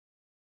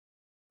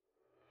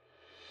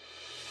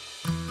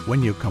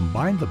When you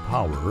combine the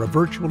power of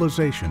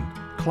virtualization,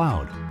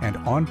 cloud, and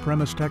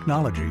on-premise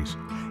technologies,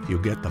 you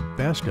get the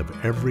best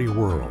of every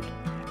world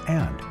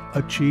and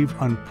achieve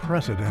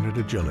unprecedented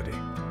agility.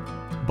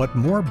 But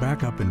more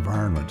backup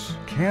environments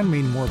can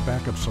mean more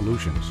backup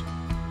solutions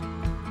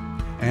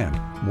and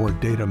more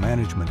data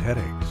management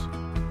headaches.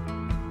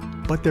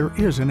 But there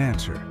is an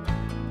answer.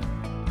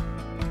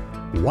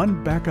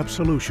 One backup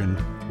solution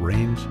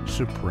reigns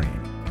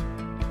supreme.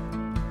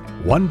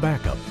 One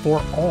backup for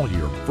all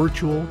your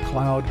virtual,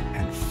 cloud,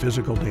 and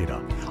physical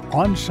data,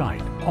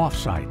 on-site,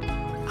 off-site,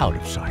 out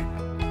of sight.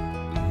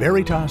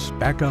 Veritas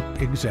Backup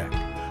Exec,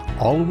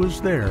 always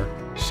there,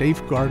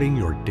 safeguarding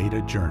your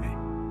data journey.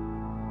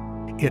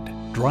 It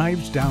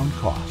drives down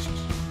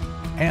costs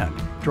and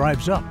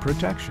drives up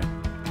protection.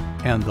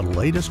 And the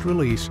latest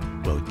release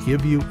will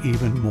give you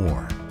even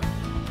more.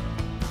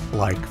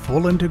 Like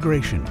full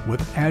integration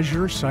with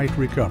Azure Site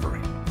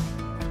Recovery,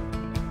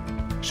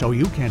 so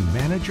you can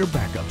manage your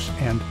backups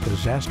and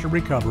disaster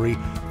recovery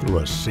through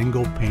a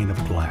single pane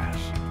of glass.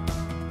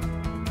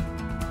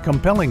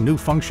 Compelling new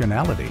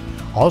functionality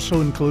also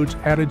includes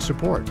added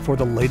support for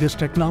the latest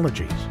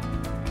technologies,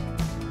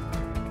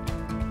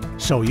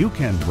 so you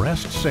can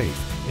rest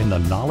safe in the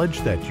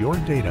knowledge that your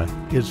data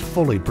is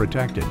fully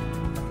protected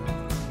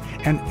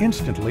and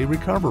instantly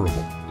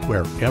recoverable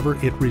wherever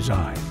it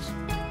resides.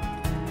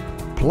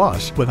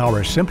 Plus, with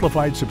our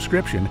simplified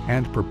subscription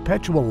and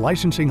perpetual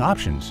licensing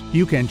options,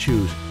 you can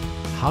choose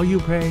how you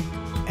pay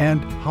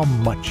and how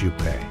much you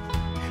pay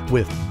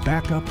with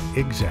Backup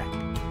Exec.